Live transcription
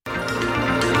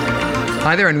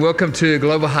Hi there and welcome to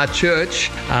Global Heart Church.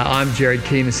 I'm Jared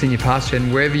Keane, the Senior Pastor,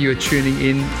 and wherever you are tuning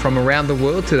in from around the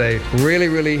world today,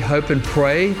 really hope and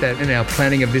pray that in our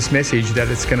planning of this message that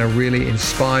it's going to really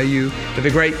inspire you for the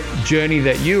great journey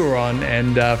that you are on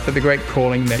and for the great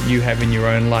calling that you have in your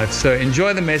own life. So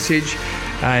enjoy the message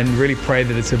and really pray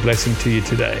that it's a blessing to you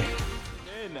today.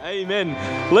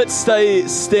 Amen. Let's stay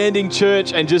standing,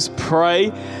 church, and just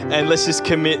pray, and let's just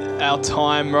commit our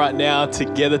time right now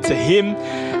together to Him.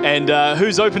 And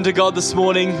who's open to God this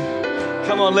morning?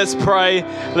 Come on, let's pray.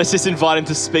 Let's just invite Him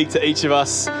to speak to each of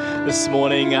us this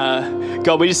morning.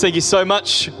 God, we just thank You so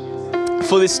much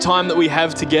for this time that we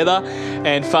have together,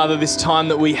 and Father, this time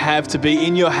that we have to be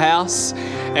in Your house.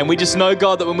 And we just know,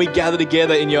 God, that when we gather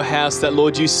together in Your house, that,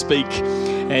 Lord, You speak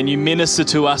and You minister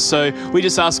to us. So we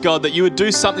just ask, God, that You would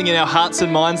do something in our hearts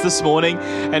and minds this morning.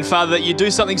 And Father, that You do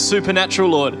something supernatural,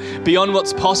 Lord, beyond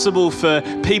what's possible for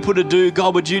people to do.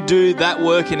 God, would You do that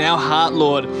work in our heart,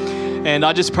 Lord? And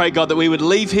I just pray, God, that we would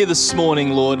leave here this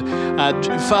morning, Lord,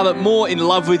 Father, more in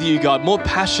love with You, God, more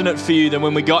passionate for You than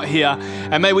when we got here.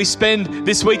 And may we spend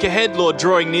this week ahead, Lord,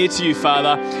 drawing near to You,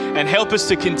 Father, and help us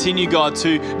to continue, God,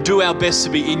 to do our best to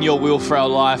be in Your will for our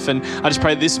life. And I just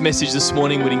pray this message this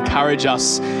morning would encourage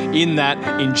us in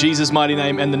that, in Jesus' mighty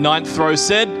name. And the ninth row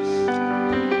said,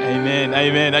 Amen,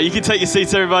 amen. You can take your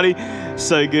seats, everybody.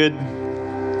 So good.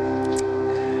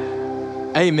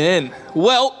 Amen.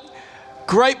 Well,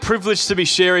 great privilege to be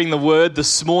sharing the word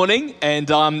this morning, and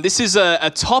this is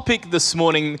a topic this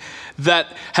morning that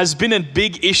has been a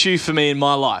big issue for me in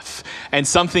my life, and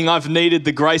something I've needed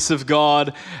the grace of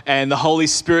God and the Holy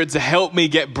Spirit to help me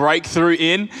get breakthrough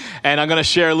in, and I'm going to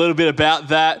share a little bit about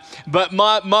that. But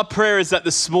my prayer is that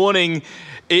this morning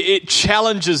it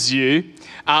challenges you,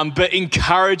 but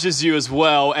encourages you as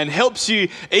well, and helps you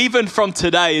even from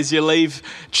today as you leave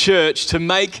church to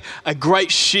make a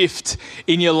great shift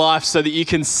in your life so that you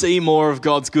can see more of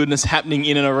God's goodness happening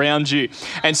in and around you.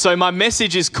 And so my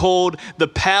message is called The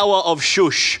Power of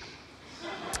Shush.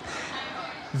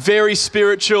 Very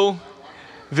spiritual,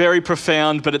 very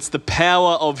profound, but it's the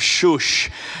power of shush.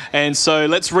 And so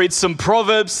let's read some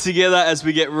Proverbs together as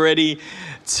we get ready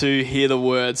to hear the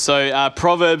word. So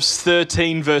Proverbs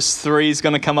 13 verse 3 is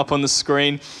going to come up on the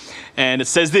screen, and it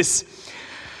says this: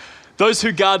 "Those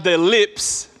who guard their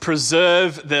lips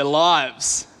preserve their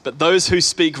lives, but those who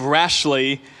speak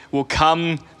rashly will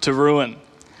come to ruin."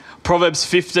 Proverbs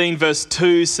 15 verse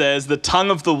 2 says, "The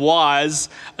tongue of the wise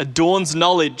adorns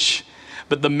knowledge,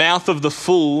 but the mouth of the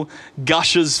fool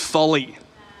gushes folly."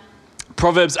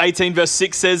 Proverbs 18 verse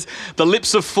 6 says, "The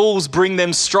lips of fools bring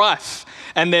them strife,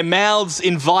 and their mouths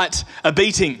invite a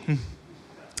beating."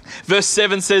 Verse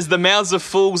 7 says, "The mouths of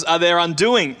fools are their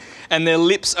undoing, and their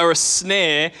lips are a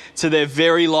snare to their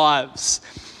very lives."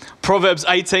 Proverbs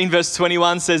 18 verse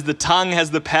 21 says, "The tongue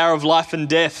has the power of life and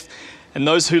death, and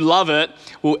those who love it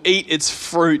will eat its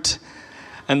fruit."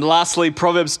 And lastly,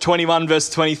 Proverbs 21 verse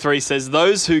 23 says,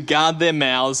 "Those who guard their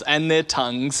mouths and their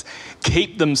tongues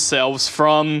keep themselves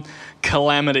from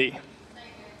calamity."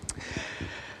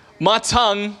 My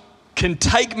tongue can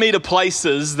take me to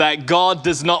places that God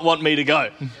does not want me to go.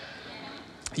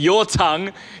 Your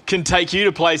tongue can take you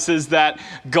to places that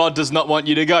God does not want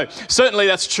you to go. Certainly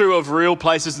that's true of real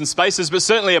places and spaces, but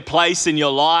certainly a place in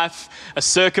your life, a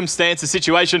circumstance, a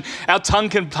situation, our tongue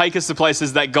can take us to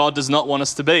places that God does not want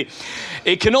us to be.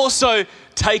 It can also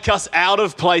take us out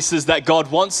of places that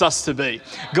God wants us to be.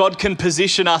 God can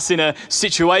position us in a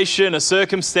situation, a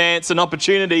circumstance, an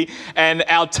opportunity, and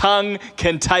our tongue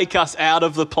can take us out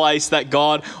of the place that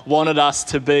God wanted us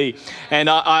to be. And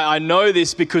I know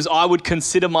this because I would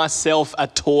consider myself a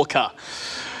talker.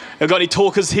 I've got any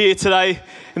talkers here today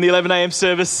in the 11 a.m.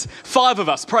 service? 5 of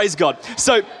us, praise God.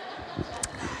 So,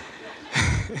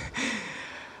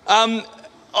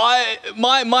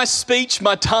 my speech,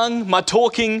 my tongue, my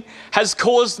talking has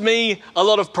caused me a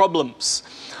lot of problems.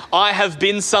 I have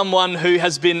been someone who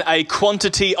has been a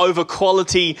quantity over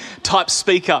quality type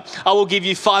speaker. I will give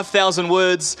you 5,000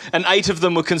 words, and 8 of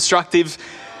them were constructive,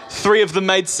 3 of them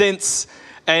made sense,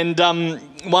 and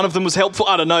one of them was helpful.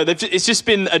 I don't know. It's just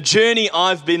been a journey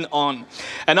I've been on.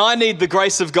 And I need the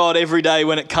grace of God every day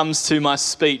when it comes to my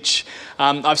speech.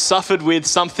 I've suffered with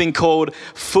something called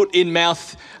foot in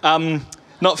mouth,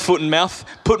 not foot and mouth,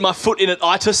 put my foot in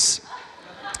it-itis.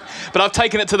 But I've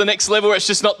taken it to the next level where it's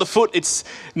just not the foot, it's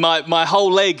my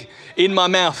whole leg in my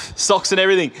mouth, socks and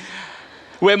everything.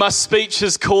 Where my speech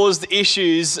has caused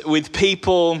issues with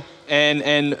people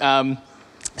and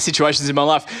situations in my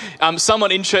life.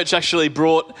 Someone in church actually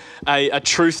brought a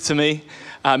truth to me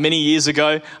many years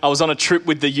ago. I was on a trip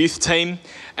with the youth team,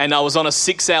 and I was on a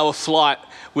 6-hour flight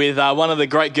with one of the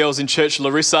great girls in church,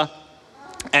 Larissa.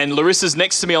 And Larissa's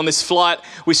next to me on this flight.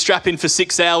 We strap in for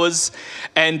 6 hours,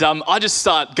 and I just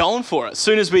start going for it. As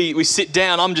soon as we sit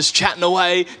down, I'm just chatting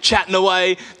away,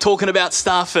 talking about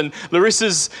stuff, and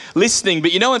Larissa's listening.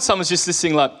 But you know when someone's just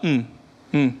listening like,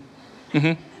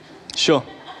 sure,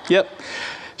 yep.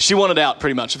 She wanted out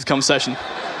pretty much of the conversation.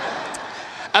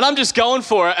 And I'm just going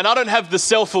for it, and I don't have the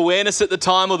self-awareness at the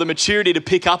time or the maturity to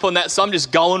pick up on that, so I'm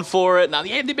just going for it.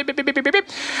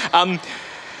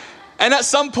 And at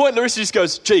some point, Larissa just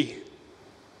goes, gee,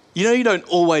 you know you don't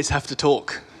always have to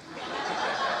talk.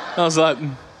 I was like,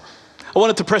 I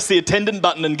wanted to press the attendant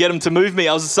button and get him to move me.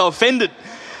 I was so offended.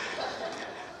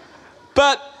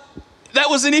 But that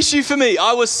was an issue for me.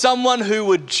 I was someone who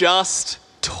would just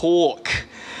talk.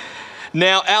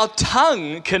 Now, our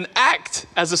tongue can act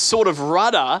as a sort of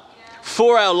rudder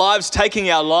for our lives, taking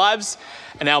our lives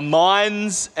and our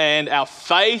minds and our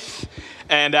faith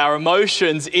and our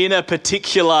emotions in a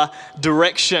particular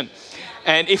direction.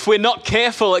 And if we're not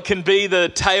careful, it can be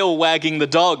the tail wagging the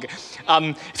dog.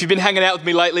 If you've been hanging out with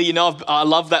me lately, you know I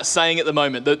love that saying at the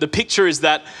moment. The picture is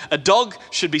that a dog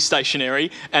should be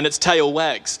stationary and its tail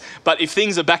wags. But if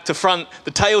things are back to front,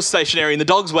 the tail's stationary and the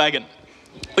dog's wagging,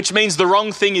 which means the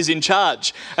wrong thing is in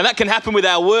charge. And that can happen with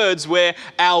our words, where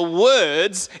our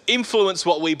words influence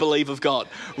what we believe of God,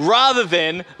 rather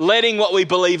than letting what we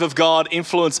believe of God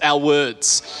influence our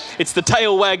words. It's the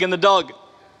tail wagging the dog.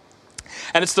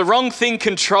 And it's the wrong thing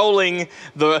controlling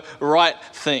the right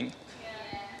thing.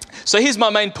 So here's my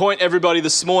main point, everybody,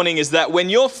 this morning, is that when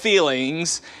your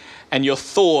feelings and your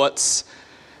thoughts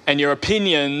and your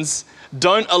opinions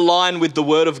don't align with the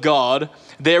Word of God,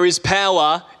 there is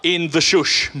power in the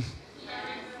shush.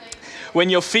 When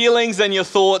your feelings and your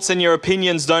thoughts and your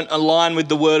opinions don't align with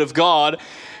the Word of God,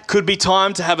 could be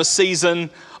time to have a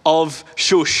season of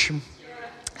shush.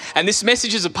 And this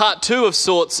message is a part 2 of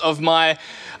sorts of my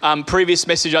previous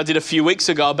message I did a few weeks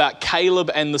ago about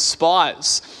Caleb and the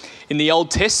spies in the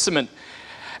Old Testament.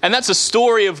 And that's a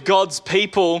story of God's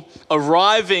people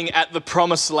arriving at the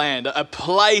promised land, a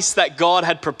place that God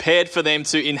had prepared for them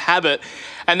to inhabit.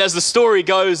 And as the story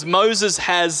goes, Moses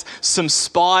has some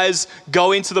spies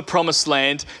go into the promised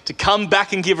land to come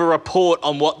back and give a report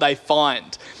on what they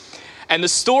find. And the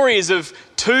story is of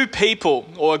 2 people,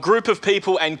 or a group of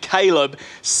people, and Caleb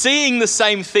seeing the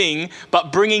same thing,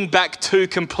 but bringing back 2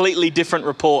 completely different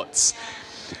reports.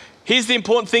 Here's the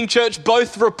important thing, church.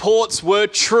 Both reports were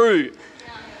true.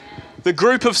 The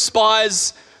group of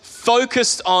spies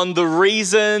focused on the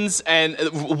reasons and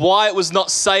why it was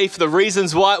not safe, the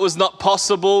reasons why it was not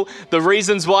possible, the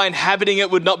reasons why inhabiting it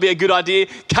would not be a good idea.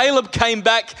 Caleb came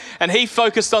back and he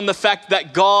focused on the fact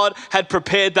that God had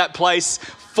prepared that place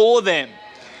for them.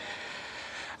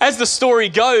 As the story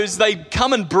goes, they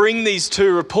come and bring these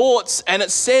 2 reports, and it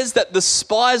says that the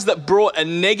spies that brought a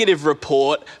negative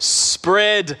report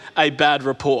spread a bad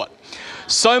report.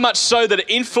 So much so that it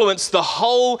influenced the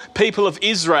whole people of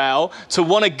Israel to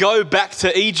want to go back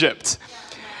to Egypt.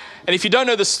 And if you don't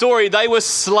know the story, they were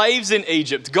slaves in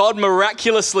Egypt. God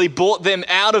miraculously brought them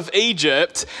out of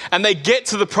Egypt, and they get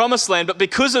to the promised land. But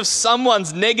because of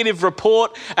someone's negative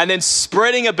report and then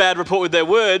spreading a bad report with their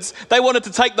words, they wanted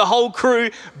to take the whole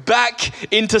crew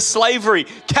back into slavery.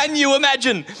 Can you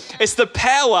imagine? It's the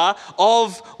power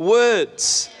of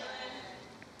words.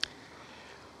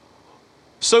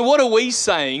 So what are we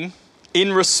saying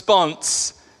in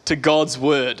response to God's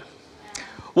word?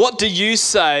 What do you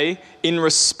say in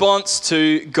response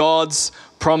to God's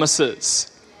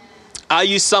promises? Are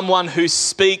you someone who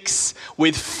speaks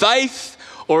with faith,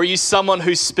 or are you someone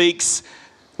who speaks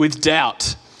with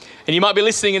doubt? And you might be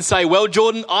listening and say, well,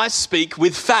 Jordan, I speak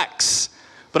with facts.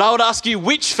 But I would ask you,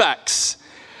 which facts?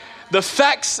 The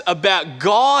facts about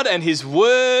God and his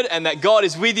word and that God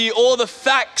is with you, or the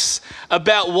facts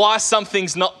about why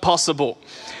something's not possible?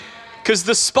 Because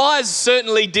the spies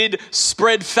certainly did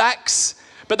spread facts,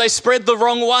 but they spread the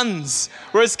wrong ones.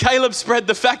 Whereas Caleb spread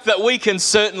the fact that we can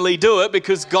certainly do it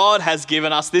because God has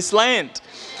given us this land.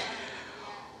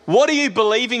 What are you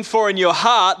believing for in your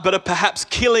heart, but are perhaps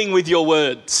killing with your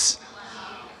words?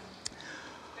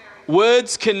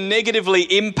 Words can negatively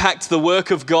impact the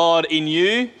work of God in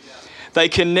you. They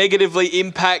can negatively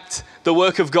impact the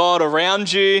work of God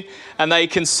around you, and they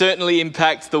can certainly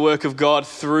impact the work of God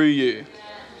through you.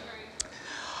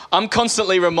 I'm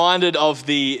constantly reminded of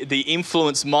the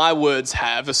influence my words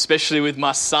have, especially with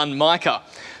my son Micah.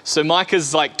 So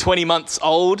Micah's like 20 months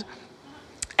old,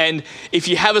 and if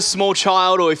you have a small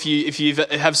child, or if you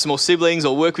have small siblings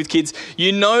or work with kids,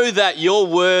 you know that your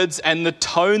words and the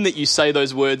tone that you say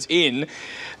those words in,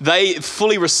 they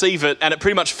fully receive it, and it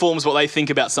pretty much forms what they think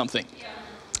about something. Yeah.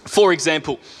 For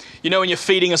example, you know when you're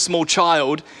feeding a small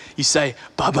child, you say,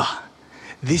 Baba,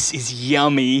 this is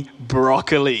yummy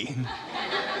broccoli.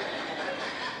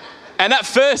 And at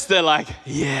first they're like,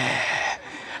 yeah.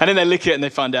 And then they lick it and they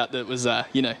find out that it was,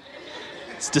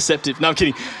 it's deceptive. No, I'm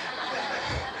kidding.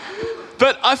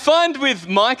 But I find with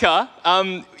Micah,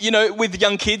 with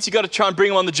young kids, you got to try and bring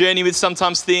them on the journey with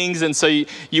sometimes things. And so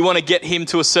you want to get him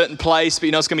to a certain place, but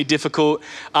you know it's going to be difficult.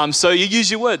 So you use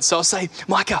your words. So I'll say,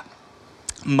 Micah,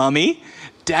 Mummy,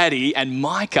 Daddy, and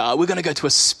Micah, we're going to go to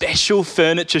a special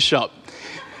furniture shop.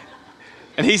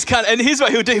 And here's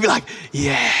what he'll do. He'll be like,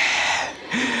 yeah.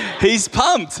 He's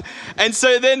pumped. And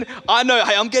so then I know,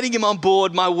 hey, I'm getting him on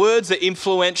board. My words are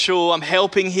influential. I'm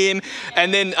helping him.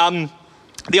 And then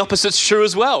the opposite's true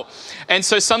as well. And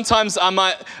so sometimes I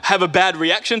might have a bad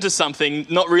reaction to something,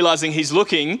 not realizing he's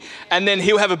looking, and then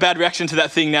he'll have a bad reaction to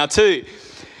that thing now too.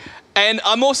 And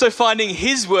I'm also finding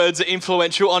his words are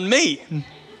influential on me.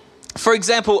 For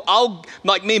example,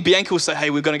 me and Bianca will say, hey,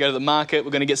 we're going to go to the market.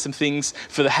 We're going to get some things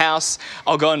for the house.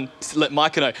 I'll go and let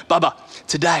Micah know, Bubba,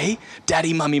 today,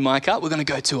 Daddy, Mummy, Micah, we're going to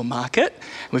go to a market.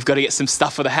 We've got to get some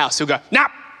stuff for the house. He'll go, nah.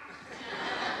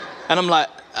 And I'm like,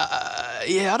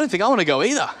 yeah, I don't think I want to go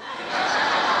either.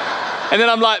 And then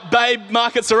I'm like, babe,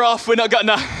 markets are off. We're not going,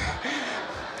 no.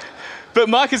 But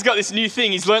Micah's got this new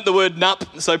thing. He's learnt the word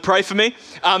nup, so pray for me.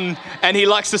 And he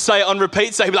likes to say it on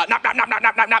repeat, so he'll be like, nup, nup, nup, nup,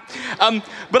 nup, nup, nup.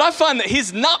 But I find that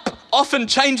his nup often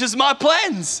changes my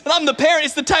plans. And I'm the parent,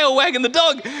 it's the tail wagging the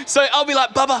dog. So I'll be like,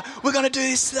 Bubba, we're going to do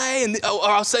this today. Or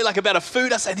I'll say like about a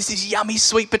food, I say, this is yummy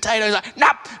sweet potato. He's like,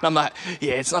 nup. And I'm like,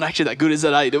 yeah, it's not actually that good, is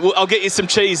it? I'll get you some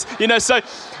cheese. So...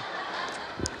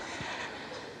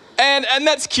 And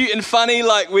that's cute and funny,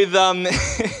 like with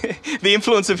the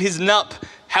influence of his nup.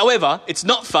 However, it's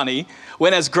not funny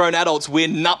when as grown adults we're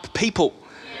nup people.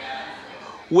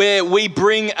 Where we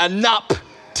bring a nup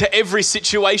to every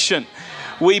situation.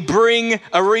 We bring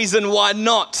a reason why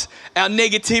not. Our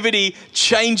negativity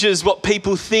changes what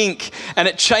people think, and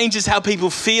it changes how people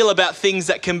feel about things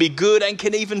that can be good and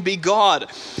can even be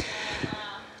God.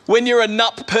 When you're a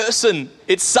nup person,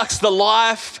 it sucks the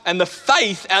life and the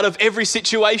faith out of every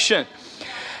situation.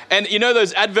 And you know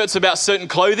those adverts about certain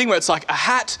clothing where it's like a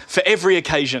hat for every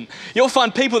occasion. You'll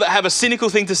find people that have a cynical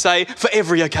thing to say for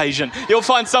every occasion. You'll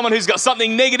find someone who's got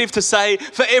something negative to say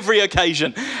for every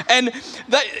occasion. And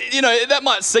that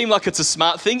might seem like it's a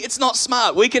smart thing. It's not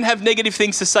smart. We can have negative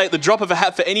things to say at the drop of a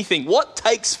hat for anything. What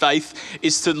takes faith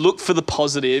is to look for the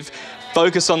positive,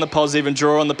 focus on the positive, and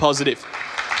draw on the positive.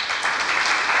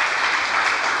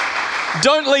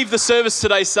 Don't leave the service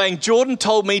today saying, Jordan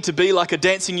told me to be like a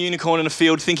dancing unicorn in a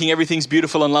field thinking everything's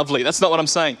beautiful and lovely. That's not what I'm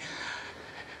saying.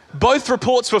 Both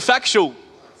reports were factual.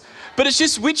 But it's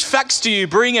just, which facts do you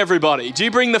bring, everybody? Do you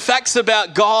bring the facts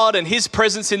about God and his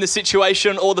presence in the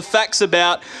situation, or the facts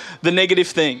about the negative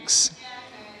things?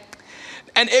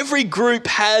 And every group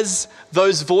has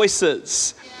those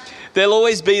voices. There'll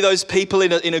always be those people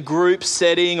in a group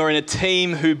setting or in a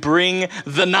team who bring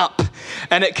the nup,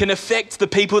 and it can affect the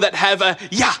people that have a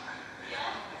yeah.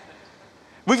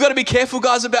 We've got to be careful,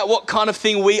 guys, about what kind of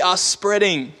thing we are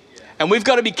spreading, and we've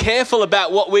got to be careful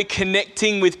about what we're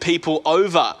connecting with people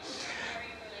over.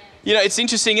 It's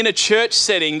interesting, in a church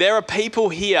setting, there are people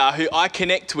here who I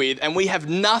connect with, and we have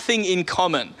nothing in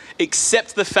common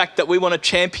except the fact that we want to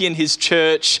champion his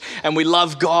church and we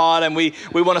love God and we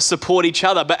want to support each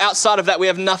other. But outside of that, we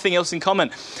have nothing else in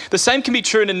common. The same can be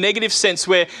true in a negative sense,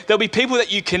 where there'll be people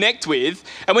that you connect with,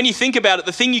 and when you think about it,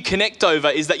 the thing you connect over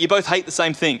is that you both hate the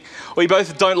same thing, or you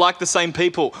both don't like the same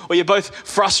people, or you're both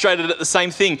frustrated at the same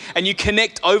thing, and you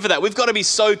connect over that. We've got to be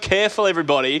so careful,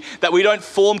 everybody, that we don't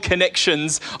form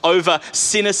connections over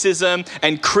cynicism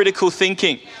and critical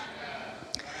thinking.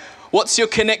 What's your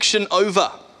connection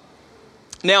over?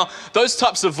 Now, those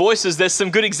types of voices, there's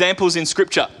some good examples in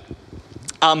Scripture.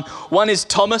 One is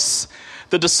Thomas,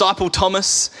 the disciple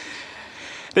Thomas.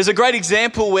 There's a great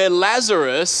example where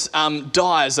Lazarus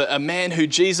dies, a man who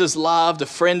Jesus loved, a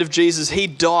friend of Jesus. He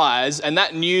dies, and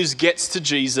that news gets to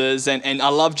Jesus, and I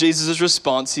love Jesus'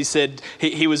 response. He said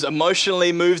he was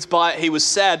emotionally moved by it. He was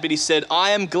sad, but he said,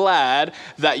 I am glad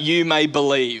that you may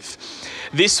believe.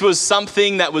 This was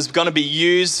something that was going to be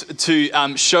used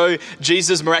to show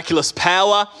Jesus' miraculous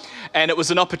power. And it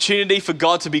was an opportunity for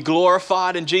God to be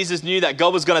glorified. And Jesus knew that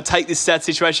God was going to take this sad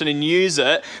situation and use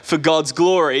it for God's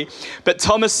glory. But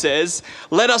Thomas says,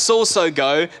 let us also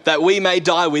go that we may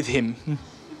die with him.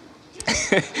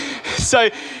 So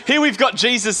here we've got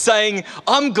Jesus saying,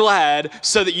 I'm glad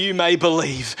so that you may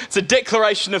believe. It's a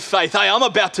declaration of faith. Hey, I'm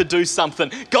about to do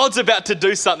something. God's about to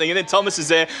do something. And then Thomas is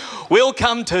there. We'll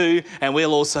come too, and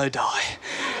we'll also die.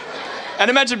 And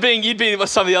imagine you'd be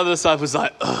some of the other disciples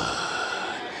like, ugh.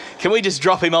 Can we just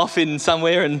drop him off in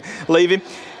somewhere and leave him?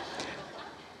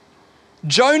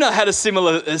 Jonah had a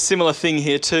similar thing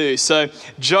here too. So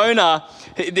Jonah,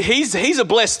 he's a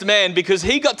blessed man because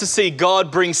he got to see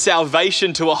God bring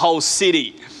salvation to a whole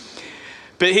city.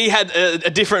 But he had a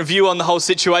different view on the whole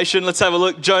situation. Let's have a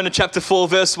look. Jonah chapter 4,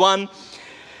 verse 1.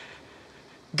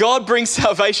 God brings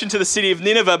salvation to the city of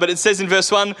Nineveh, but it says in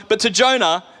verse 1, but to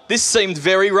Jonah, this seemed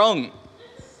very wrong.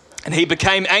 And he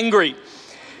became angry.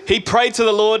 He prayed to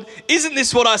the Lord, isn't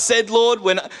this what I said, Lord,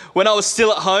 when I was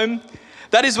still at home?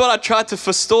 That is what I tried to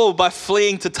forestall by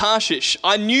fleeing to Tarshish.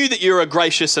 I knew that you're a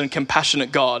gracious and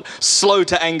compassionate God, slow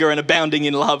to anger and abounding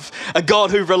in love, a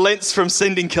God who relents from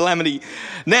sending calamity.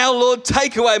 Now, Lord,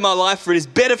 take away my life, for it is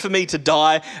better for me to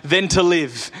die than to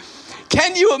live.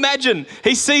 Can you imagine?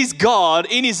 He sees God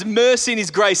in his mercy and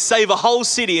his grace save a whole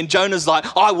city, and Jonah's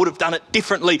like, I would have done it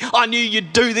differently. I knew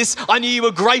you'd do this. I knew you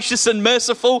were gracious and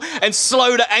merciful and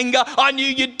slow to anger. I knew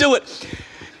you'd do it.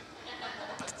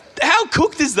 How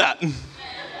cooked is that?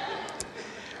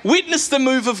 Witnessed the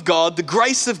move of God, the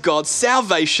grace of God,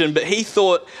 salvation, but he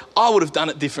thought, I would have done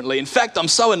it differently. In fact, I'm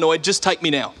so annoyed, just take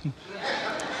me now.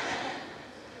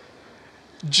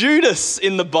 Judas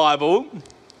in the Bible,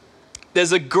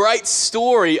 there's a great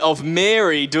story of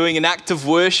Mary doing an act of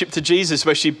worship to Jesus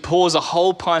where she pours a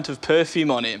whole pint of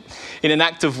perfume on him in an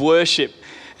act of worship.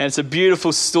 And it's a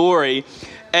beautiful story.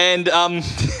 And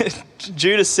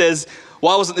Judas says,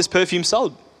 why wasn't this perfume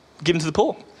sold? Given to the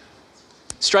poor.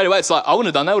 Straight away, it's like, I wouldn't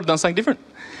have done that. I would have done something different.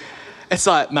 It's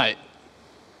like, mate,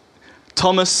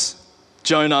 Thomas,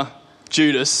 Jonah,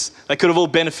 Judas, they could have all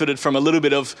benefited from a little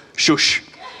bit of shush.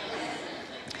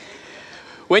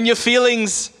 When your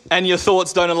feelings and your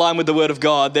thoughts don't align with the word of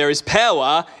God, there is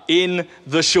power in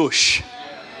the shush.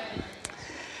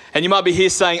 And you might be here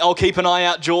saying, I'll keep an eye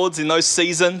out, George, in those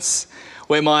seasons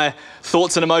where my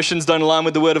thoughts and emotions don't align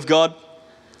with the word of God.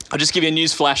 I'll just give you a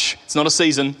news flash. It's not a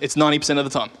season. It's 90% of the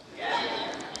time.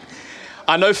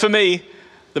 I know for me,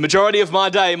 the majority of my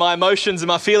day, my emotions and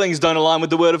my feelings don't align with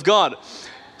the word of God.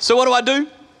 So what do?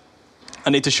 I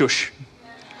need to shush.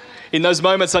 In those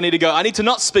moments, I need to go, I need to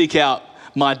not speak out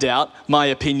my doubt, my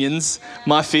opinions,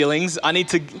 my feelings. I need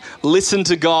to listen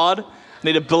to God. I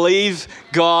need to believe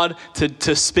God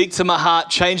to speak to my heart,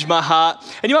 change my heart.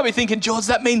 And you might be thinking, George,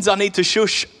 that means I need to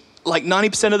shush like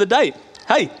 90% of the day.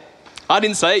 Hey, I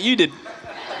didn't say it, you did.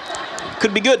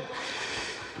 Could be good.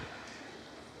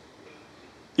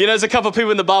 You know, there's a couple of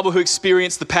people in the Bible who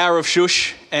experienced the power of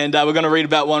shush, and we're going to read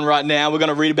about one right now. We're going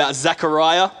to read about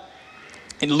Zechariah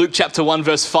in Luke chapter 1,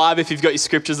 verse 5. If you've got your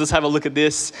scriptures, let's have a look at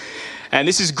this. And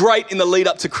this is great in the lead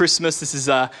up to Christmas. This is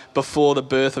before the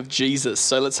birth of Jesus.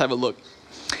 So let's have a look.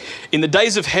 In the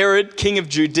days of Herod, king of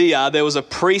Judea, there was a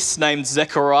priest named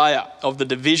Zechariah of the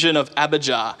division of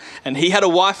Abijah. And he had a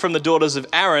wife from the daughters of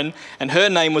Aaron, and her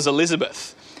name was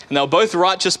Elizabeth. And they were both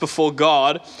righteous before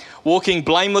God, walking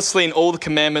blamelessly in all the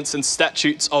commandments and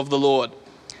statutes of the Lord.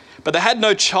 But they had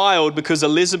no child because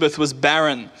Elizabeth was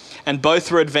barren, and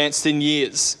both were advanced in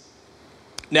years.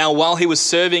 Now, while he was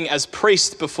serving as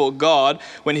priest before God,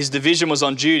 when his division was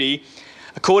on duty,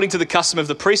 according to the custom of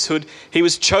the priesthood, he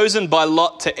was chosen by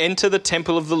lot to enter the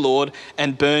temple of the Lord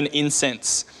and burn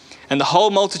incense. And the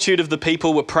whole multitude of the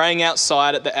people were praying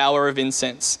outside at the hour of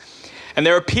incense. And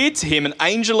there appeared to him an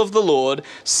angel of the Lord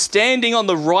standing on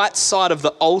the right side of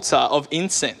the altar of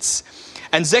incense.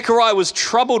 And Zechariah was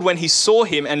troubled when he saw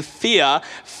him, and fear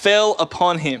fell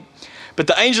upon him. But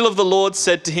the angel of the Lord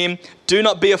said to him, do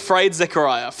not be afraid,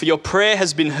 Zechariah, for your prayer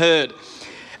has been heard.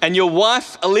 And your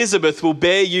wife Elizabeth will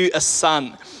bear you a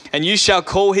son, and you shall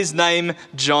call his name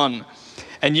John.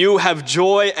 And you will have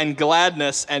joy and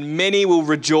gladness, and many will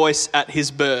rejoice at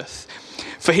his birth.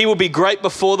 For he will be great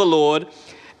before the Lord,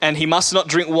 and he must not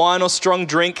drink wine or strong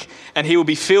drink, and he will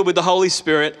be filled with the Holy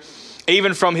Spirit,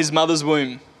 even from his mother's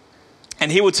womb.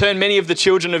 And he will turn many of the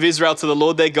children of Israel to the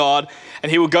Lord their God,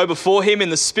 and he will go before him in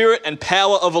the spirit and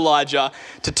power of Elijah,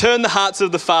 to turn the hearts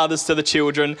of the fathers to the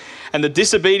children, and the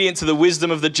disobedient to the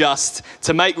wisdom of the just,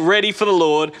 to make ready for the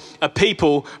Lord a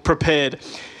people prepared.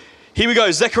 Here we go,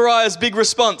 Zechariah's big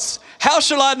response. How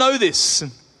shall I know this?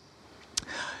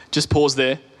 Just pause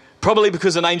there. Probably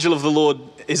because an angel of the Lord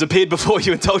has appeared before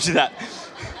you and told you that.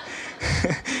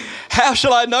 How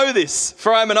shall I know this?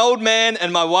 For I am an old man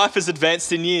and my wife is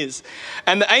advanced in years.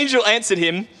 And the angel answered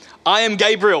him, I am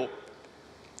Gabriel.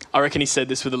 I reckon he said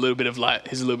this with a little bit of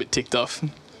he's a little bit ticked off.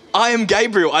 I am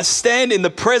Gabriel. I stand in the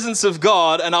presence of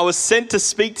God, and I was sent to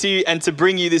speak to you and to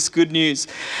bring you this good news.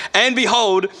 And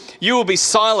behold, you will be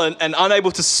silent and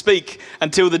unable to speak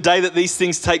until the day that these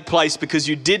things take place, because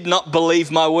you did not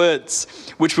believe my words,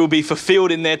 which will be fulfilled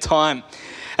in their time.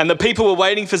 And the people were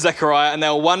waiting for Zechariah, and they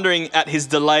were wondering at his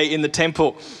delay in the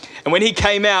temple. And when he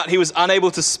came out, he was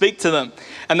unable to speak to them.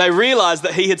 And they realized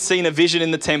that he had seen a vision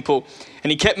in the temple.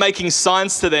 And he kept making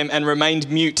signs to them and remained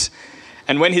mute.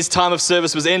 And when his time of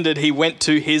service was ended, he went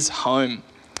to his home.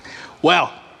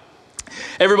 Wow.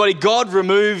 Everybody, God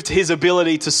removed his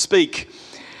ability to speak.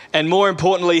 And more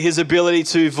importantly, his ability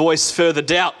to voice further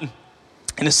doubt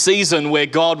in a season where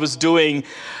God was doing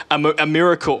a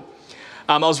miracle.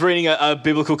 I was reading a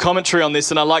biblical commentary on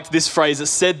this, and I liked this phrase. It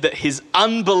said that his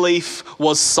unbelief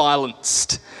was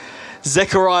silenced.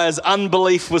 Zechariah's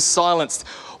unbelief was silenced.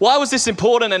 Why was this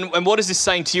important, and what is this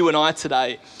saying to you and I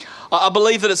today? I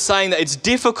believe that it's saying that it's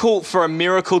difficult for a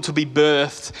miracle to be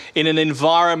birthed in an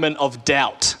environment of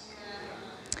doubt.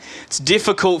 It's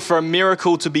difficult for a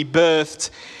miracle to be birthed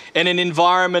in an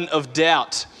environment of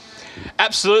doubt.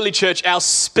 Absolutely, church, our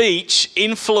speech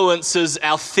influences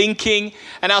our thinking,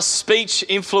 and our speech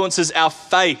influences our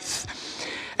faith.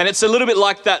 And it's a little bit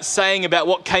like that saying about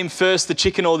what came first, the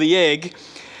chicken or the egg.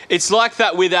 It's like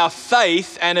that with our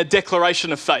faith and a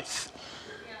declaration of faith.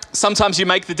 Sometimes you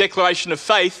make the declaration of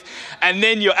faith and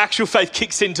then your actual faith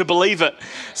kicks in to believe it.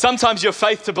 Sometimes your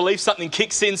faith to believe something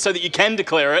kicks in so that you can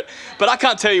declare it. But I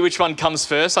can't tell you which one comes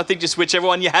first. I think just whichever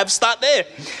one you have, start there.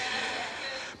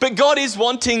 But God is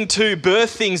wanting to birth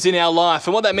things in our life.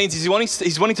 And what that means is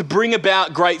He's wanting to bring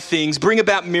about great things, bring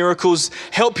about miracles,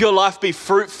 help your life be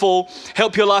fruitful,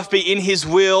 help your life be in His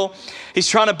will. He's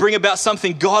trying to bring about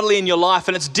something godly in your life.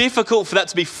 And it's difficult for that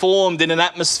to be formed in an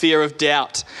atmosphere of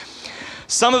doubt.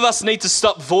 Some of us need to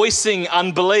stop voicing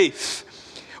unbelief.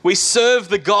 We serve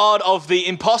the God of the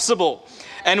impossible.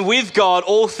 And with God,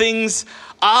 all things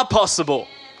are possible.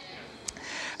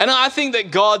 And I think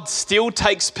that God still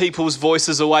takes people's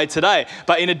voices away today,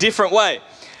 but in a different way.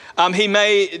 He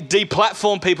may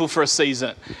deplatform people for a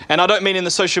season. And I don't mean in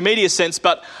the social media sense,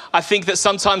 but I think that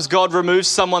sometimes God removes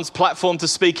someone's platform to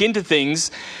speak into things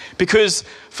because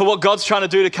for what God's trying to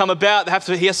do to come about,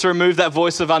 He has to remove that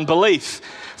voice of unbelief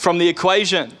from the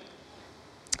equation.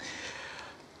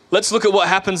 Let's look at what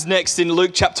happens next in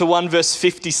Luke chapter 1, verse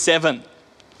 57.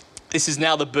 This is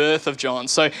now the birth of John.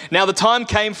 So now the time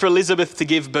came for Elizabeth to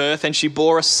give birth, and she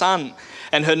bore a son.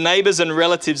 And her neighbors and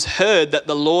relatives heard that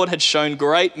the Lord had shown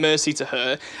great mercy to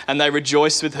her, and they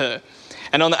rejoiced with her.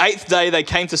 And on the 8th day they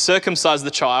came to circumcise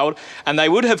the child, and they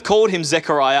would have called him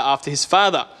Zechariah after his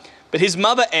father. But his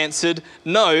mother answered,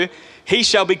 "No, he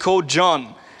shall be called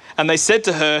John." And they said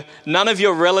to her, "None of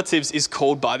your relatives is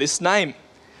called by this name."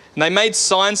 And they made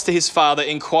signs to his father,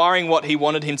 inquiring what he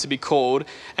wanted him to be called.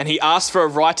 And he asked for a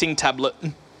writing tablet,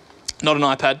 not an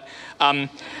iPad,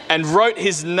 and wrote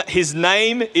his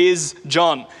name is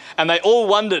John. And they all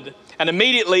wondered. And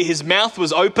immediately his mouth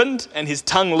was opened and his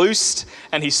tongue loosed,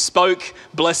 and he spoke,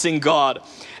 blessing God.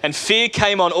 And fear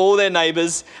came on all their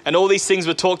neighbors, and all these things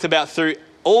were talked about through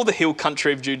all the hill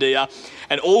country of Judea.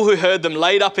 And all who heard them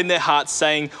laid up in their hearts,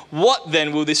 saying, "What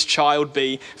then will this child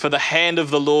be? For the hand of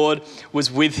the Lord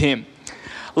was with him."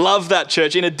 Love that,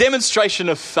 church. In a demonstration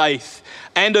of faith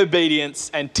and obedience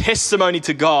and testimony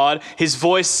to God, his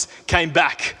voice came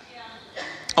back.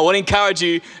 I want to encourage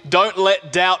you, don't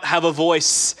let doubt have a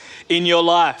voice in your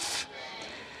life.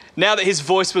 Now that his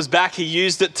voice was back, he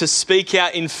used it to speak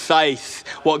out in faith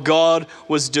what God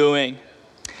was doing.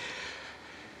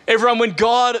 Everyone, when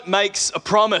God makes a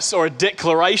promise or a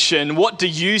declaration, what do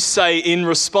you say in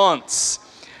response?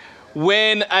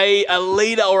 When a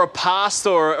leader or a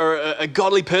pastor or a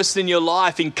godly person in your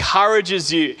life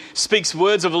encourages you, speaks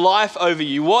words of life over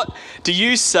you, what do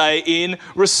you say in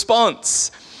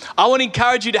response? I want to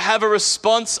encourage you to have a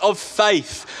response of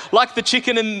faith. Like the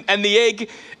chicken and the egg,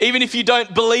 even if you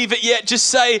don't believe it yet, just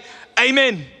say,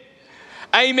 "Amen."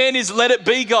 Amen is let it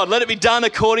be, God. Let it be done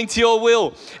according to your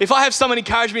will. If I have someone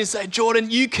encourage me and say, "Jordan,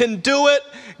 you can do it.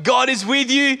 God is with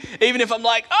you." Even if I'm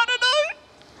like, "I don't know,"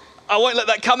 I won't let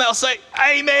that come out. I'll say,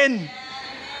 "Amen."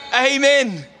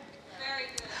 Amen.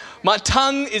 My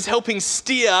tongue is helping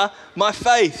steer my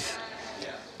faith.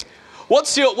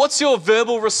 What's your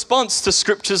verbal response to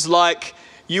scriptures like,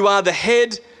 "You are the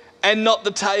head and not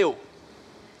the tail"?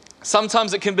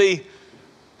 Sometimes it can be,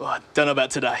 I don't know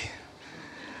about today.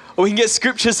 Or we can get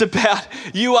scriptures about,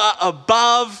 "You are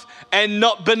above and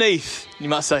not beneath." You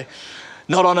might say,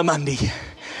 "Not on a Monday."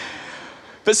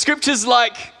 But scriptures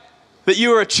like that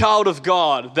you are a child of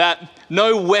God, that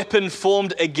no weapon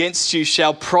formed against you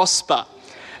shall prosper,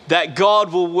 that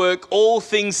God will work all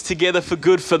things together for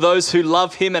good for those who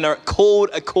love him and are called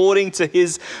according to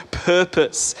his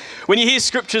purpose. When you hear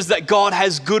scriptures that God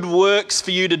has good works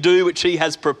for you to do, which he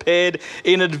has prepared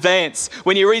in advance.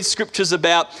 When you read scriptures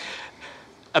about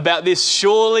this,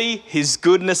 "Surely his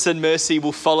goodness and mercy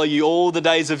will follow you all the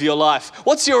days of your life."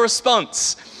 What's your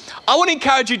response? I want to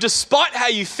encourage you, despite how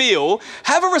you feel,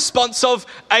 have a response of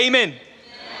amen.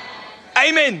 Yeah.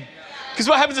 Amen. Because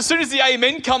what happens as soon as the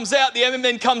amen comes out, the amen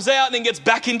then comes out and then gets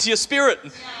back into your spirit.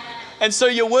 Yeah. And so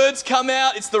your words come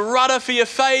out, it's the rudder for your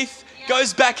faith,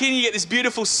 goes back in, you get this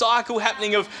beautiful cycle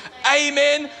happening of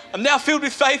amen. I'm now filled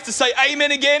with faith to say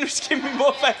amen again. Just give me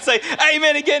more faith to say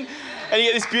amen again. And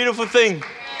you get this beautiful thing.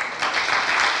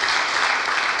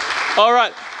 All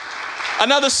right.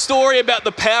 Another story about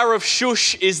the power of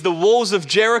shush is the walls of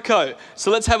Jericho. So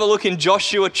let's have a look in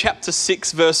Joshua chapter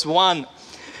 6, verse 1. It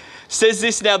says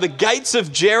this, now the gates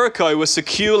of Jericho were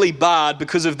securely barred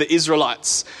because of the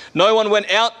Israelites. No one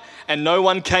went out and no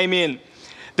one came in.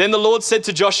 Then the Lord said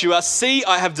to Joshua, see,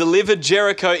 I have delivered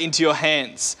Jericho into your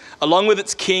hands, along with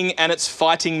its king and its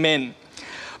fighting men.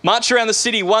 March around the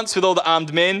city once with all the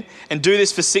armed men and do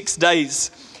this for 6 days.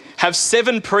 Have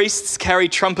 7 priests carry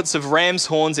trumpets of ram's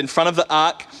horns in front of the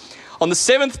ark. On the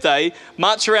 7th day,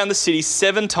 march around the city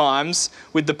 7 times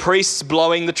with the priests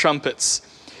blowing the trumpets.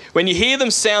 When you hear them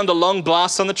sound a long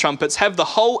blast on the trumpets, have the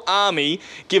whole army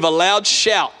give a loud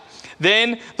shout.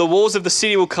 Then the walls of the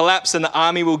city will collapse and the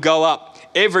army will go up,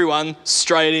 everyone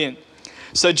straight in.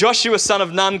 So Joshua, son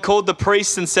of Nun, called the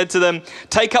priests and said to them,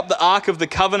 take up the ark of the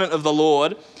covenant of the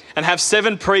Lord and have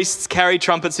 7 priests carry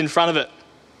trumpets in front of it.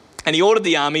 And he ordered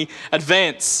the army,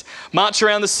 advance, march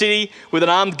around the city with an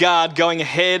armed guard going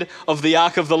ahead of the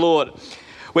ark of the Lord.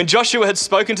 When Joshua had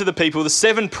spoken to the people, the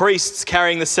 7 priests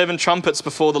carrying the 7 trumpets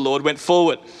before the Lord went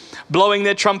forward, blowing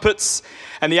their trumpets,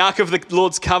 and the ark of the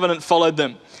Lord's covenant followed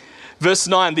them. Verse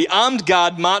 9, the armed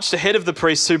guard marched ahead of the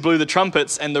priests who blew the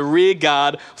trumpets, and the rear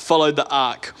guard followed the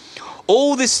ark.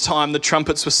 All this time the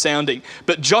trumpets were sounding,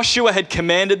 but Joshua had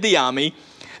commanded the army,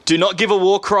 do not give a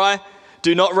war cry,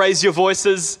 do not raise your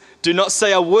voices, do not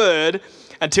say a word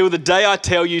until the day I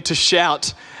tell you to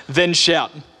shout, then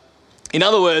shout. In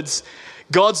other words,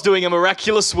 God's doing a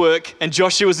miraculous work and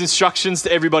Joshua's instructions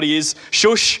to everybody is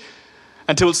shush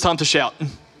until it's time to shout.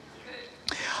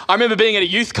 I remember being at a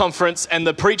youth conference and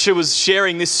the preacher was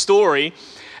sharing this story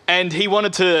and he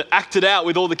wanted to act it out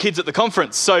with all the kids at the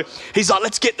conference. So he's like,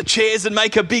 let's get the chairs and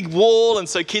make a big wall. And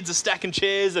so kids are stacking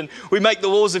chairs and we make the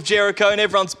walls of Jericho and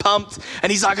everyone's pumped.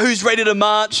 And he's like, who's ready to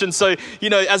march? And so, you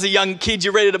know, as a young kid,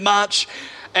 you're ready to march.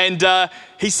 And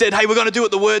he said, hey, we're going to do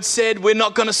what the word said. We're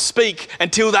not going to speak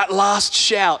until that last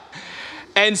shout.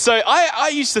 And so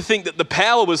I used to think that the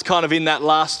power was kind of in that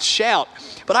last shout.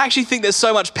 But I actually think there's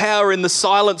so much power in the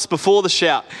silence before the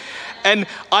shout. And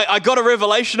I got a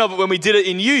revelation of it when we did it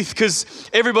in youth because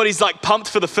everybody's like pumped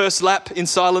for the first lap in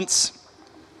silence,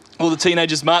 all the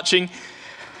teenagers marching.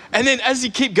 And then as you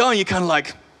keep going, you're kind of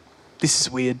like, this is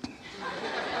weird.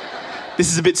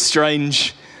 This is a bit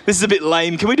strange. This is a bit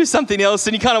lame. Can we do something else?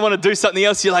 And you kind of want to do something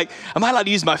else. You're like, am I allowed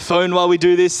to use my phone while we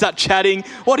do this? Start chatting.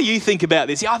 What do you think about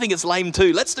this? Yeah, I think it's lame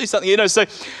too. Let's do something, you know. So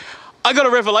I got a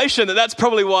revelation that that's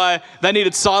probably why they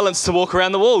needed silence to walk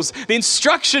around the walls. The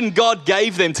instruction God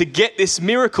gave them to get this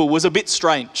miracle was a bit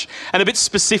strange and a bit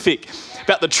specific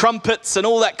about the trumpets and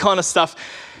all that kind of stuff.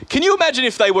 Can you imagine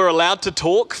if they were allowed to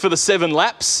talk for the 7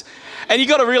 laps? And you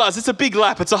got to realize it's a big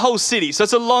lap. It's a whole city. So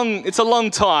it's a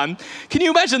long time. Can you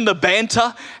imagine the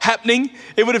banter happening?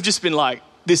 It would have just been like,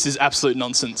 this is absolute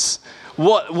nonsense.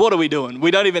 What are we doing? We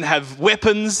don't even have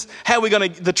weapons. How are we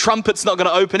going to, the trumpet's not going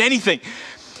to open anything.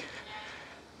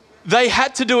 They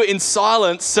had to do it in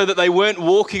silence so that they weren't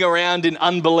walking around in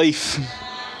unbelief.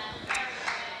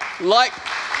 Like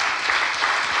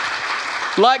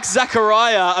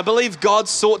Zechariah, I believe God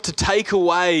sought to take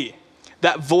away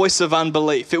that voice of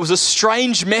unbelief. It was a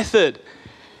strange method.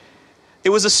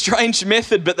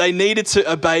 But they needed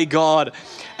to obey God.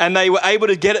 And they were able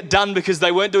to get it done because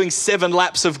they weren't doing 7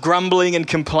 laps of grumbling and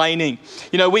complaining.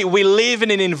 You know, we live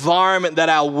in an environment that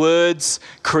our words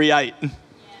create.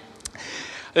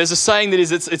 There's a saying that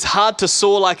is, it's hard to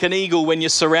soar like an eagle when you're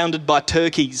surrounded by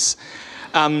turkeys.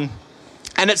 And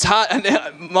it's hard,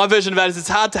 and my version of that is it's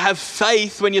hard to have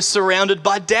faith when you're surrounded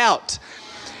by doubt.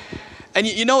 And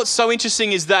you know what's so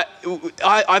interesting is that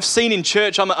I've seen in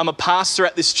church, I'm a pastor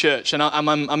at this church and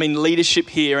I'm in leadership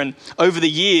here. And over the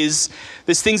years,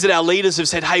 there's things that our leaders have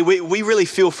said, hey, we really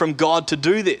feel from God to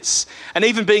do this. And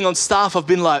even being on staff, I've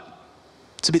been like,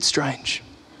 it's a bit strange.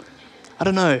 I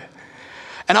don't know.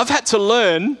 And I've had to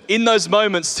learn in those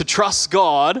moments to trust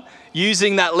God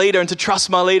using that leader and to trust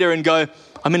my leader and go,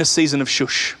 I'm in a season of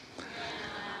shush.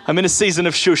 I'm in a season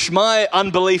of shush. My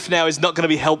unbelief now is not going to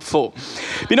be helpful.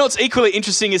 But you know what's equally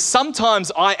interesting is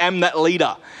sometimes I am that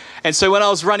leader. And so when I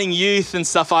was running youth and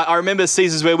stuff, I remember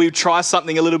seasons where we would try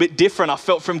something a little bit different. I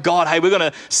felt from God, hey, we're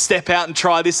going to step out and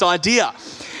try this idea.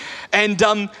 And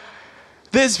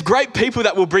There's great people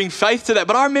that will bring faith to that.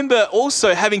 But I remember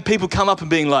also having people come up and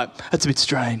being like, that's a bit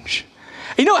strange.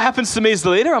 And you know what happens to me as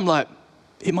the leader? I'm like,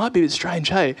 it might be a bit strange,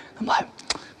 hey? I'm like,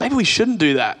 maybe we shouldn't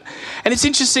do that. And it's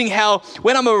interesting how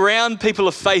when I'm around people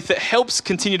of faith, it helps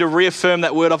continue to reaffirm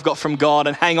that word I've got from God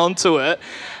and hang on to it.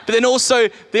 But then also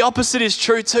the opposite is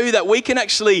true too, that we can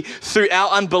actually, through our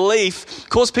unbelief,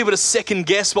 cause people to second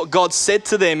guess what God said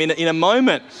to them in a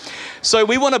moment. So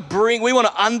we want to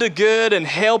undergird and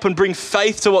help and bring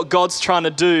faith to what God's trying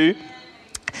to do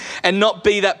and not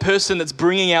be that person that's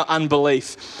bringing out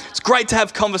unbelief. It's great to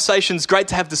have conversations, great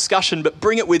to have discussion, but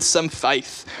bring it with some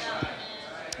faith.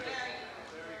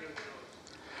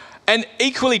 And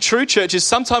equally true, church, is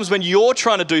sometimes when you're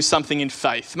trying to do something in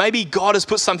faith, maybe God has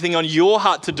put something on your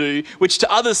heart to do, which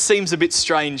to others seems a bit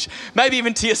strange, maybe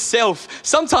even to yourself.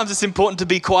 Sometimes it's important to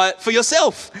be quiet for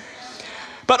yourself.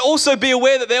 But also be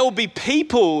aware that there will be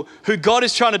people who God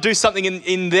is trying to do something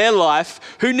in their life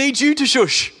who need you to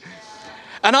shush.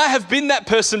 And I have been that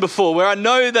person before where I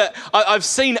know that I've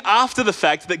seen after the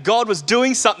fact that God was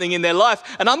doing something in their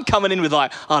life and I'm coming in with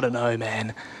like, I don't know,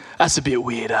 man. That's a bit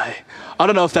weird, eh? I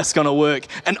don't know if that's going to work.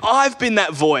 And I've been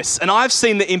that voice and I've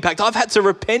seen the impact. I've had to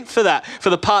repent for that, for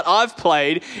the part I've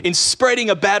played in spreading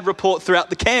a bad report throughout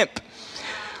the camp.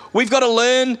 We've got to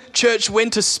learn, church,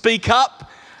 when to speak up.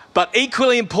 But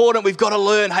equally important, we've got to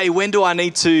learn, hey, when do I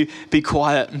need to be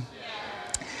quiet?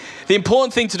 The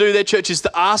important thing to do there, church, is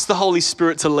to ask the Holy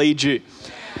Spirit to lead you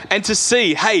and to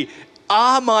see, hey,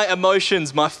 are my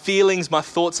emotions, my feelings, my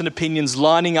thoughts and opinions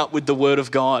lining up with the Word of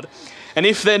God? And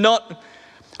if they're not,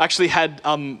 I actually had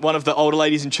one of the older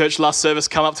ladies in church last service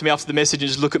come up to me after the message and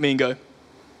just look at me and go,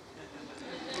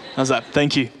 I was like,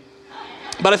 thank you.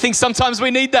 But I think sometimes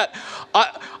we need that.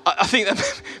 I think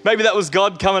that maybe that was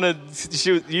God coming and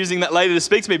she was using that lady to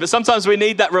speak to me. But sometimes we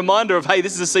need that reminder of, hey,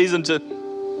 this is a season to,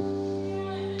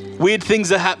 weird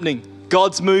things are happening.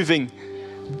 God's moving.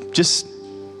 Just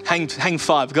hang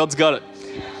five. God's got it.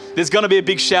 There's going to be a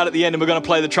big shout at the end and we're going to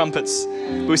play the trumpets.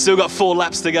 We've still got 4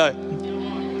 laps to go.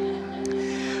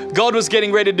 God was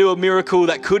getting ready to do a miracle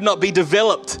that could not be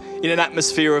developed in an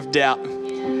atmosphere of doubt.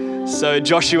 So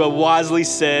Joshua wisely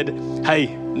said,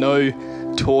 hey, no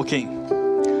talking.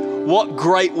 What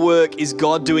great work is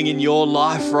God doing in your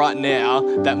life right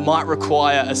now that might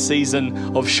require a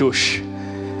season of shush?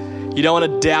 You don't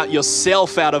want to doubt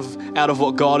yourself out of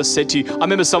what God has said to you. I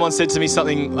remember someone said to me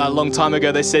something a long time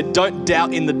ago. They said, don't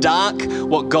doubt in the dark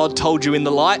what God told you in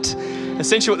the light.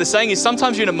 Essentially what they're saying is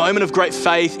sometimes you're in a moment of great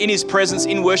faith, in His presence,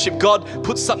 in worship. God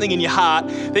puts something in your heart.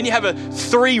 Then you have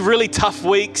 3 really tough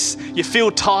weeks. You feel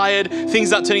tired.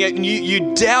 Things aren't turning out. And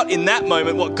you doubt in that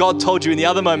moment what God told you in the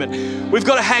other moment. We've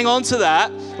got to hang on to that.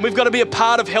 And we've got to be a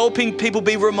part of helping people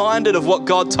be reminded of what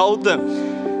God told them.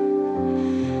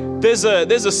 There's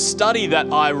a study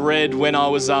that I read when I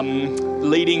was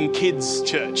leading kids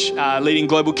church, leading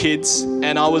Global Kids,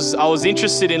 and I was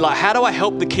interested in like, how do I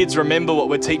help the kids remember what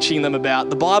we're teaching them about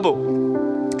the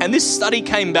Bible? And this study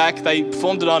came back. They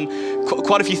performed it on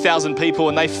quite a few thousand people,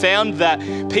 and they found that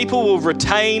people will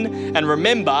retain and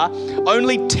remember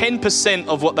only 10%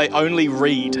 of what they only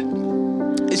read.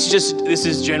 This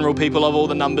is general people of all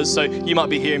the numbers, so you might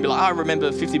be here and be like, I remember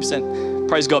 50%.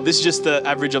 Praise God. This is just the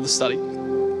average of the study.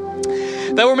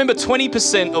 They'll remember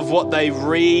 20% of what they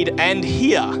read and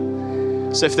hear.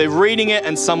 So if they're reading it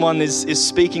and someone is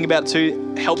speaking about it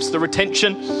too, helps the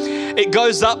retention. It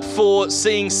goes up for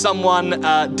seeing someone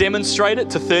demonstrate it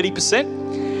to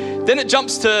 30%. Then it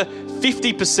jumps to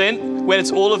 50% when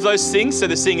it's all of those things. So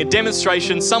they're seeing a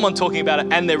demonstration, someone talking about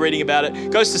it and they're reading about it.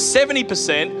 It goes to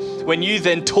 70% when you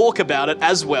then talk about it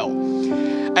as well.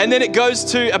 And then it goes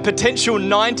to a potential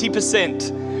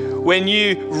 90%. When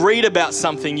you read about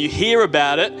something, you hear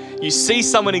about it, you see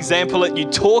someone example it, you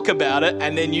talk about it,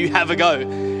 and then you have a go.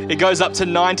 It goes up to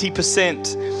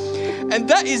 90%. And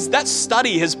that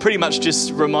study has pretty much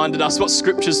just reminded us what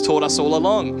Scripture's taught us all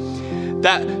along.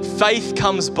 That faith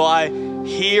comes by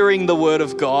hearing the Word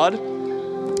of God,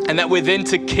 and that we're then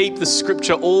to keep the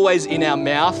Scripture always in our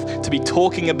mouth, to be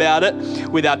talking about it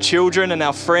with our children and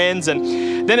our friends.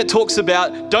 And then it talks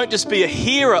about don't just be a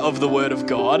hearer of the Word of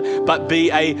God, but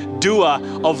be a doer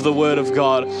of the Word of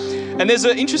God. And there's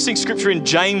an interesting scripture in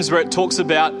James where it talks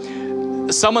about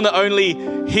someone that only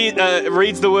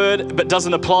reads the Word but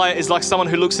doesn't apply it is like someone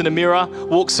who looks in a mirror,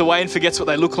 walks away and forgets what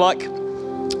they look like.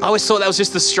 I always thought that was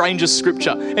just the strangest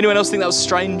scripture. Anyone else think that was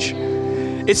strange?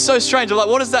 It's so strange. I'm like,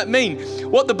 what does that mean?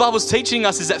 What the Bible's teaching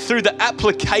us is that through the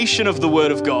application of the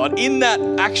Word of God, in that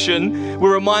action,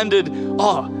 we're reminded,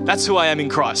 oh, that's who I am in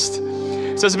Christ.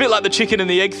 So it's a bit like the chicken and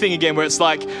the egg thing again, where it's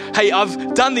like, hey,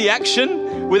 I've done the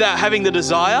action without having the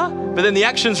desire, But then the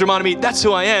actions reminded me, that's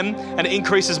who I am, and it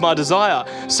increases my desire.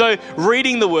 So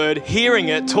reading the word, hearing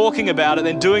it, talking about it,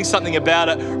 then doing something about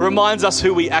it reminds us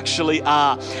who we actually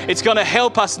are. It's going to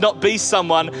help us not be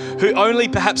someone who only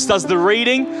perhaps does the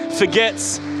reading,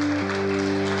 forgets,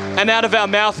 and out of our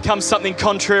mouth comes something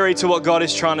contrary to what God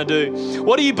is trying to do.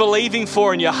 What are you believing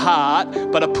for in your heart,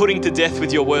 but are putting to death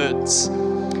with your words?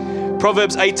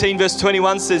 Proverbs 18 verse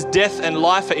 21 says, death and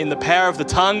life are in the power of the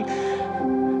tongue,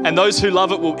 and those who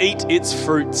love it will eat its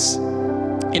fruits.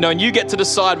 And you get to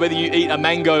decide whether you eat a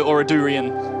mango or a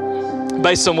durian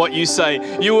based on what you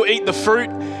say. You will eat the fruit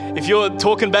if you're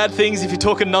talking bad things, if you're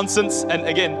talking nonsense. And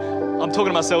again, I'm talking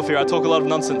to myself here. I talk a lot of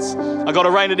nonsense. I got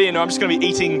to rein it in, or I'm just going to be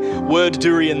eating word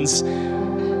durians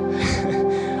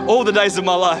all the days of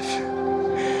my life.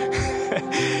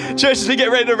 Church, as we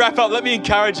get ready to wrap up, let me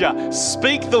encourage you.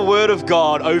 Speak the word of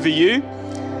God over you,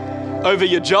 over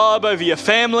your job, over your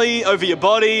family, over your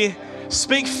body.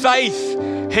 Speak faith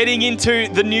heading into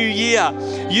the new year.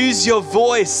 Use your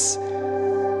voice,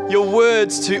 your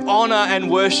words to honor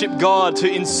and worship God, to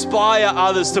inspire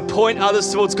others, to point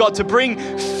others towards God, to bring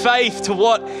faith to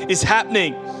what is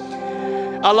happening.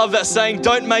 I love that saying,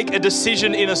 don't make a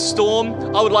decision in a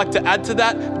storm. I would like to add to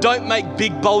that, don't make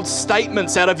big, bold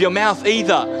statements out of your mouth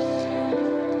either.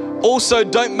 Also,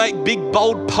 don't make big,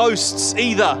 bold posts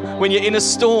either when you're in a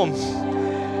storm.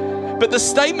 But the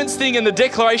statements thing and the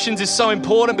declarations is so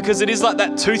important because it is like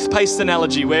that toothpaste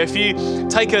analogy where if you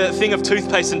take a thing of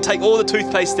toothpaste and take all the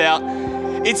toothpaste out,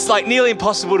 it's like nearly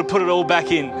impossible to put it all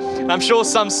back in. And I'm sure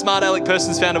some smart aleck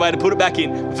person's found a way to put it back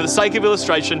in. But for the sake of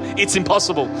illustration, it's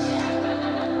impossible.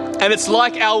 And it's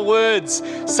like our words.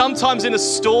 Sometimes in a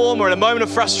storm or in a moment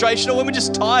of frustration or when we're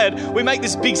just tired, we make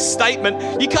this big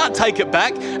statement. You can't take it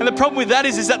back. And the problem with that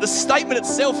is that the statement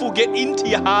itself will get into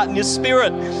your heart and your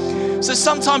spirit. So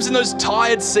sometimes in those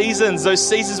tired seasons, those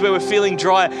seasons where we're feeling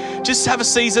dry, just have a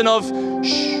season of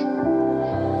shh.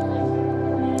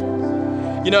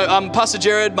 Pastor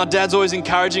Jared, my dad's always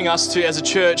encouraging us to, as a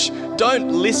church, don't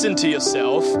listen to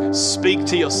yourself, speak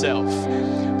to yourself.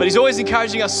 But he's always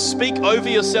encouraging us, speak over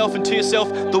yourself and to yourself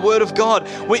the word of God.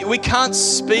 We can't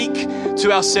speak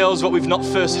to ourselves what we've not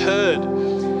first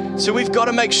heard. So we've got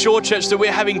to make sure, church, that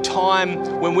we're having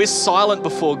time when we're silent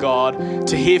before God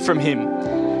to hear from him,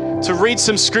 to read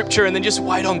some scripture and then just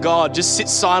wait on God. Just sit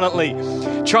silently.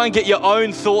 Try and get your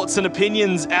own thoughts and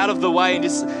opinions out of the way and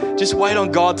just wait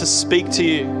on God to speak to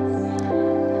you.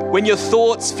 When your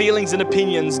thoughts, feelings and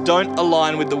opinions don't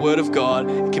align with the word of God,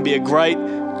 it can be a great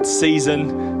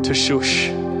season to shush.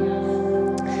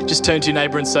 Just turn to your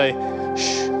neighbor and say,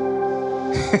 shh.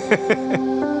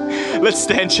 Let's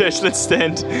stand, church. Let's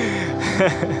stand.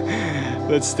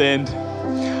 Let's stand.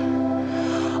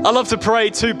 I love to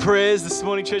pray 2 prayers this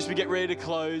morning, church. We get ready to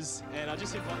close. And I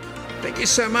just invite you. Thank you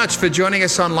so much for joining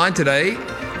us online today.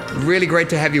 Really great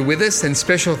to have you with us, and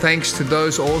special thanks to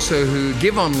those also who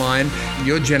give online.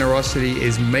 Your generosity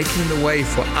is making the way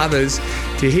for others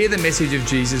to hear the message of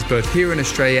Jesus both here in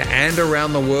Australia and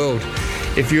around the world.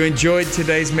 If you enjoyed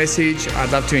today's message,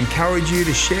 I'd love to encourage you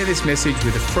to share this message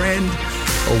with a friend,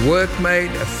 a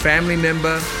workmate, a family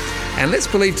member, and let's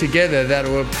believe together that it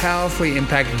will powerfully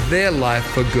impact their life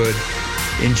for good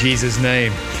in Jesus'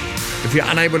 name. If you're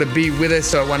unable to be with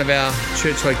us at one of our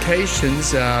church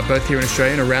locations, both here in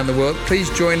Australia and around the world, please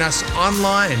join us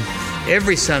online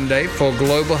every Sunday for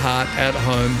Global Heart at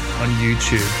Home on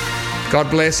YouTube. God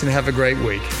bless and have a great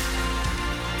week.